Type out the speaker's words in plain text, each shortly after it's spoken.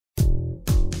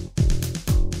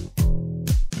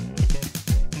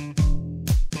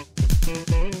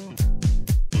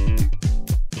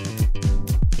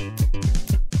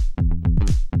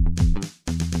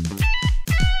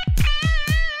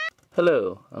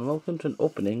Hello and welcome to an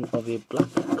opening of a Black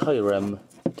Kyurem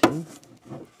tin.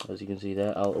 As you can see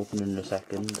there, I'll open it in a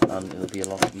second and it'll be a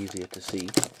lot easier to see.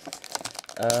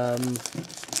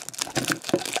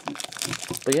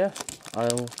 But yeah,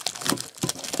 I'll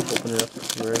open it up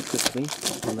very quickly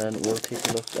and then we'll take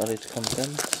a look at its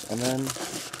contents and then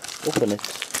open it.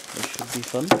 It should be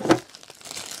fun.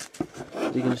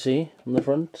 As you can see on the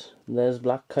front, there's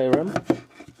Black Kyurem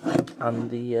and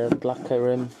the Black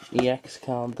Kyurem EX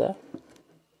card there.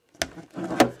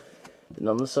 And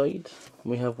on the side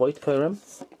we have White Kyurem,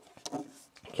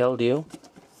 Keldeo.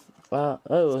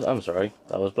 Oh, I'm sorry,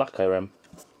 that was Black Kyurem.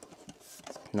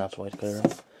 And that's White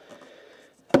Kyurem.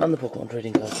 And the Pokemon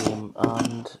trading card game.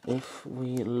 And if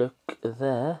we look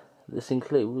there, this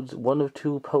includes one of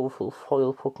two powerful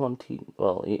foil Pokemon team.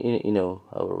 Well, you know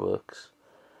how it works.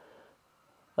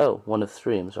 Oh, one of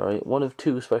three, I'm sorry. One of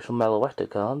two special Meloetta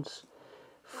cards,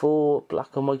 4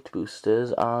 black and white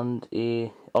boosters, and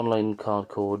a online card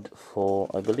code for,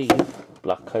 I believe,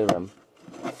 Black Kyurem.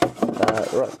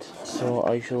 Right, so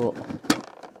I shall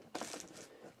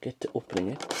get to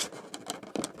opening it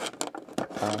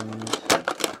and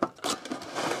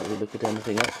have a look at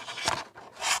anything else.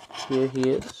 Here he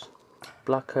is,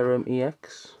 Black Kyurem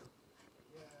EX,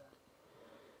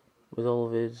 with all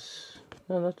of his.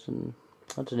 Oh, that's an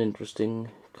interesting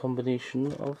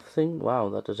combination of thing. Wow,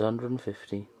 that is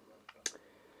 150.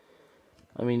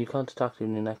 I mean, you can't attack him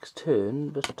in the next turn,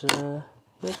 but he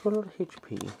has got a lot of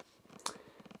HP.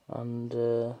 And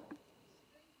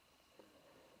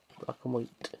black and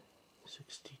white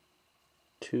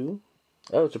 62.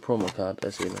 Oh, it's a promo card. I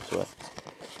see, that's why.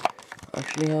 I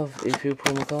actually have a few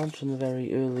promo cards from the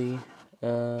very early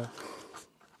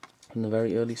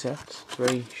sets. It's a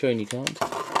very shiny card.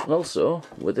 And also,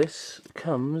 with this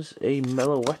comes a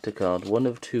Meloetta card, one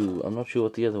of two. I'm not sure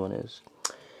what the other one is.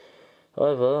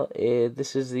 However,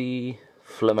 this is the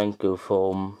flamenco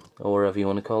form, or whatever you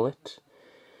want to call it.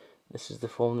 This is the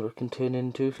form that it can turn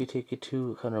into if you take it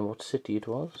to, I can't remember what city it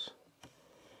was.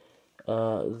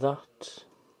 That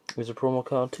is a promo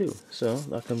card too. So,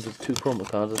 that comes with 2 promo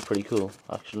cards. That's pretty cool,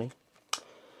 actually.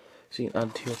 So you can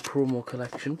add to your promo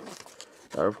collection.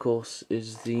 That, of course,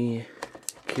 is the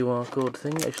QR code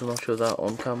thing. I shall not show that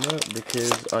on camera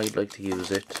because I'd like to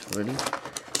use it, really.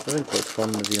 I'm quite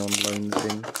fond of the online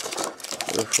thing.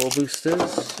 There are 4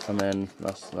 boosters, and then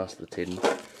that's the tin.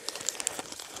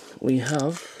 We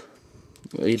have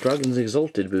a Dragon's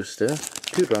Exalted booster,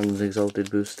 2 Dragon's Exalted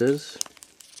boosters,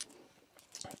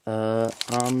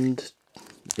 and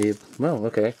a, well,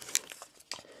 okay.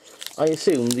 I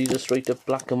assume these are straight up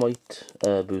black and white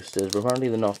boosters, but apparently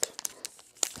they're not.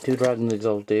 2 Dragons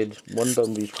Exalted, 1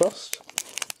 Boundaries Crossed,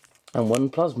 and 1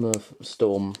 Plasma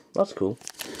Storm. That's cool.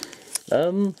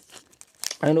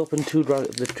 I'll open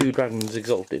the 2 Dragons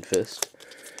Exalted first,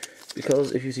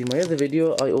 because if you see my other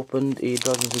video, I opened a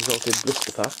Dragons Exalted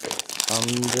blister pack,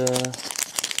 and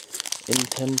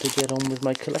intend to get on with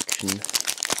my collection.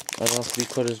 I don't have to be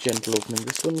quite as gentle opening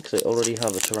this one, because I already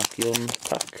have a Terrakion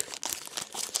pack.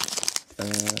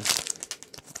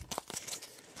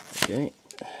 Okay.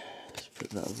 Put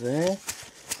that there,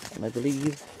 and I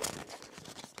believe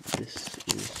this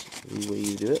is the way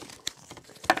you do it.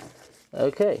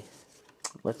 Okay,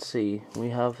 let's see. We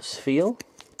have Spheal,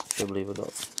 which I believe I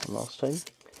got last time.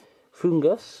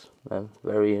 Fungus, a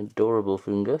very adorable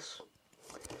Fungus.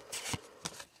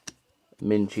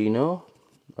 Minccino,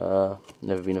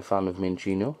 never been a fan of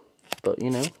Minccino, but you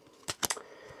know.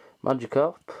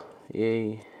 Magikarp,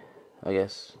 yay. I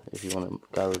guess if you want a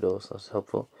Gyarados, that's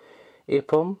helpful.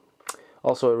 Apom.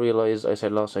 Also, I realised I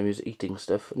said last time he was eating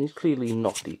stuff, and he's clearly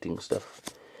not eating stuff.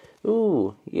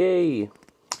 Ooh, yay!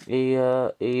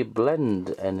 A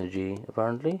blend energy,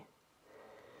 apparently.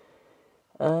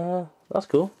 That's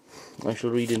cool. I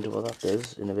shall read into what that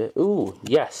does in a bit. Ooh,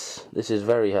 yes! This is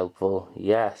very helpful.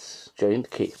 Yes! Giant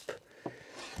Cape.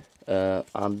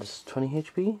 Adds 20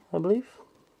 HP, I believe.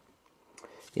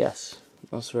 Yes,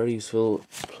 that's very useful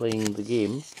playing the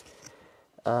game.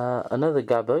 Another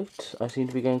Gabite. I seem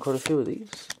to be getting quite a few of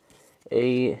these.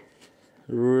 A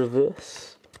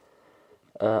reverse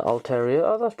Altaria.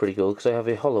 Oh, that's pretty cool because I have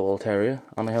a hollow Altaria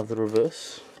and I have the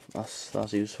reverse.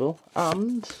 That's useful.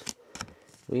 And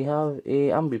we have a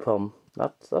Ambipom.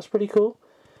 That's pretty cool.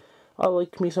 I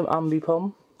like me some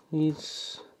Ambipom.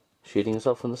 He's shading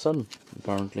himself in the sun,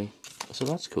 apparently. So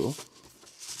that's cool.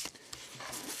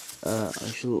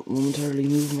 I shall momentarily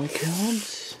move my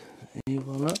cards.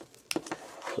 Voila.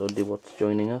 So do what's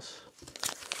joining us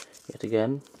yet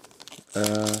again.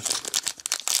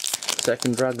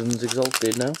 Second Dragon's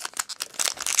Exalted now.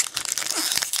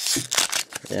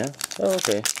 Yeah. Oh,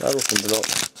 okay. That opened a lot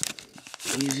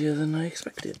easier than I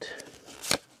expected.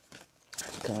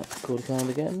 code card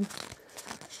again.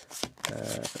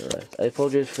 Right, I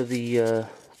apologise for the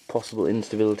possible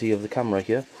instability of the camera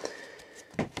here.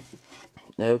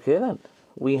 Okay then,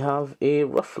 we have a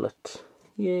Rufflet.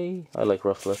 Yay, I like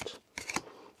Rufflet.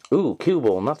 Ooh,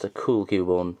 Cubone, that's a cool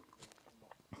Cubone.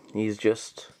 He's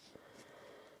just...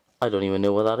 I don't even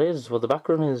know what that is, what the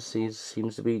background is. He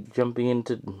seems to be jumping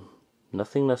into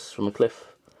nothingness from a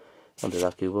cliff. Onto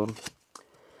that Cubone.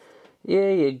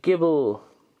 Yay, a Gibble!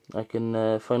 I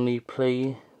can finally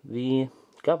play the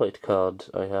Gabite card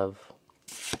I have.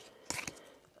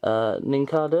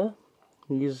 Nincada,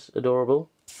 he's adorable.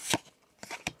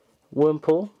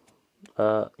 Wurmple,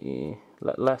 yeah,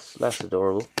 less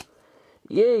adorable.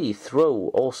 Yay, Throw,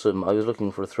 awesome. I was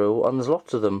looking for a Throw, and there's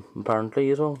lots of them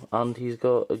apparently as well. And he's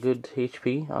got a good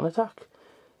HP and attack.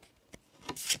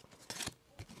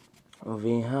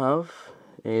 We have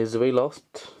a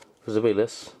Zweilot,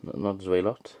 not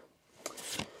Zweilot.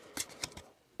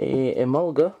 A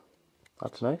Emolga,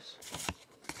 that's nice.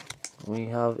 We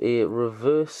have a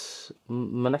reverse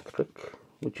Manectric,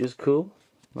 which is cool.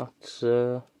 That's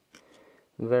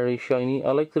very shiny.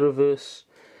 I like the reverse.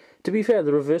 To be fair,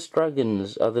 the reverse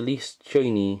dragons are the least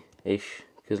shiny-ish,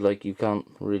 because like you can't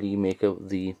really make out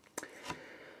the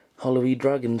hollowy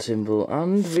dragon symbol.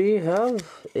 And we have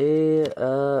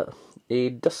a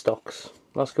Dustox.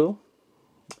 That's cool.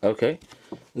 Okay,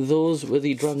 those were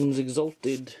the Dragon's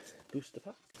Exalted booster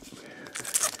pack.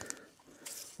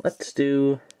 Let's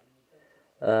do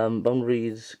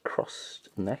Boundaries Crossed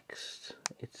next.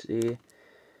 It's a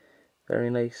very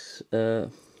nice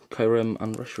Kyurem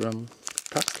and Reshiram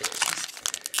pack.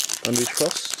 Boundaries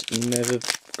Crossed, never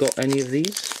got any of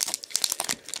these.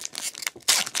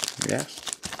 Yeah.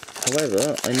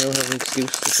 However, I now have an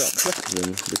excuse to start collecting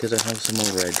them because I have some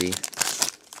already.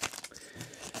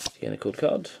 Again, a code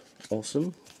card.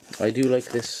 Awesome. I do like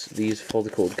these for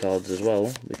the code cards as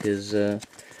well because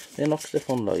they knock stuff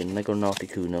online. I got an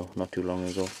Articuno not too long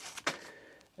ago.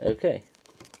 Okay,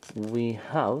 we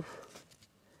have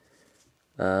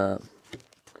a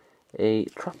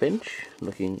Trapinch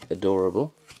looking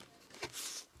adorable.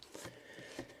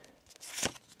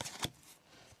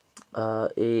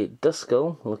 A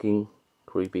Duskull looking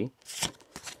creepy.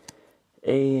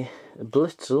 A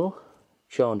Blitzel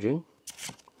charging.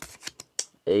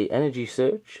 A Energy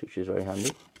Search, which is very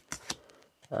handy.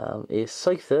 A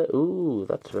Scyther, ooh,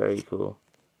 that's very cool.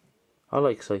 I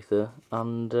like Scyther,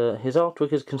 and his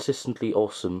artwork is consistently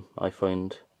awesome, I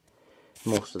find,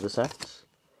 most of the sets.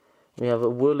 We have a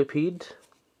Whirlipede,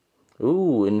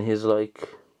 ooh, in his, like,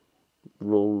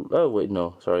 roll, oh wait,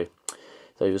 no, sorry. I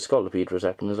thought he was Scolipede for a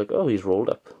second, I was like, oh, he's rolled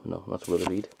up. No, that's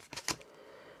Whirlipede.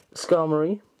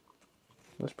 Skarmory,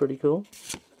 that's pretty cool.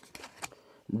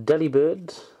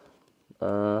 Delibird,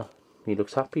 he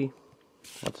looks happy,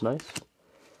 that's nice.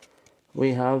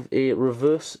 We have a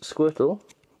reverse Squirtle.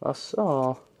 That's,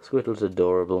 Squirtle's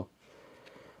adorable.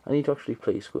 I need to actually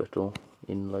play Squirtle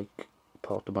in like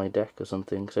part of my deck or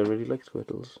something because I really like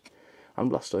Squirtles.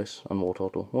 And Blastoise and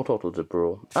Wartortle. Wartortle's a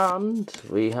bro. And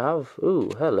we have,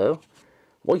 ooh, hello,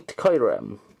 White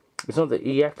Kyurem. It's not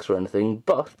the EX or anything,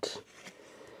 but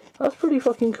that's pretty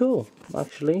fucking cool,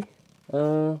 actually.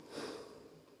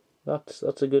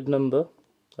 That's a good number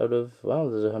out of, wow,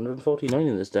 there's 149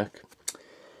 in this deck.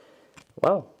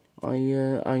 Wow, I'm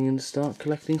going to start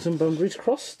collecting some Boundaries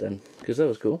Crossed then, because that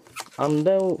was cool. And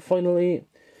now, finally,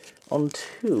 on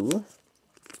to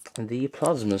the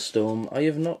Plasma Storm. I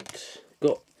have not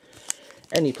got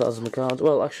any Plasma cards.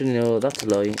 Well, actually, no, that's a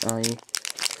lie. I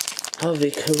have a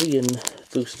Korean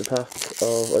booster pack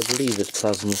of, I believe it's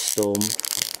Plasma Storm,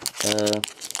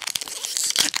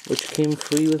 which came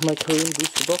free with my Korean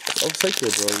booster box of Psycho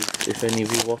Drive, if any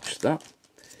of you watched that.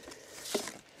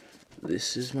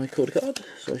 This is my code card,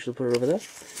 so I shall put it over there.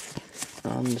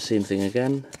 And the same thing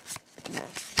again.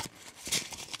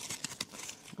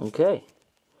 Okay,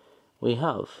 we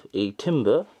have a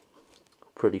Timber,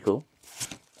 pretty cool.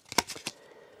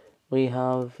 We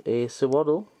have a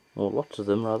Sewaddle, or lots of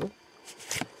them rather.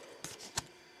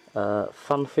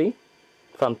 Fanpy,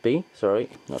 sorry,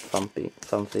 not Fanpy,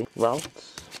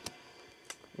 Ralts.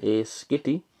 A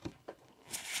Skitty.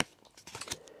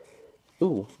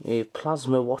 Ooh, a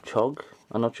Plasma Watchog.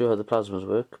 I'm not sure how the plasmas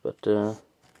work, but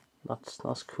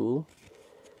that's cool.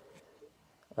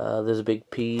 There's a big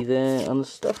P there and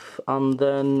stuff. And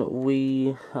then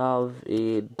we have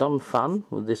a Donphan.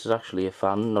 Well, this is actually a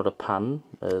fan, not a pan,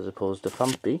 as opposed to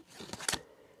Fanpy.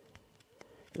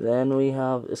 Then we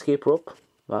have Escape Rope.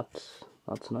 That's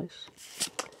nice.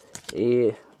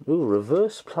 A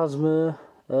reverse Plasma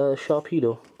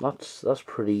Sharpedo. That's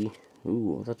pretty.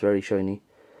 Ooh, that's very shiny.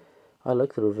 I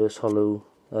like the reverse hollow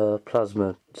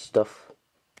plasma stuff.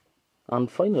 And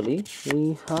finally,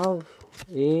 we have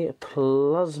a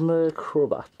Plasma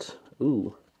Crobat.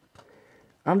 Ooh.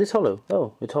 And it's hollow.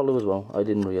 Oh, it's hollow as well. I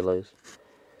didn't realise.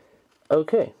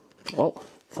 Okay. Well,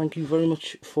 thank you very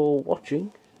much for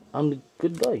watching, and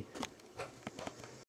goodbye.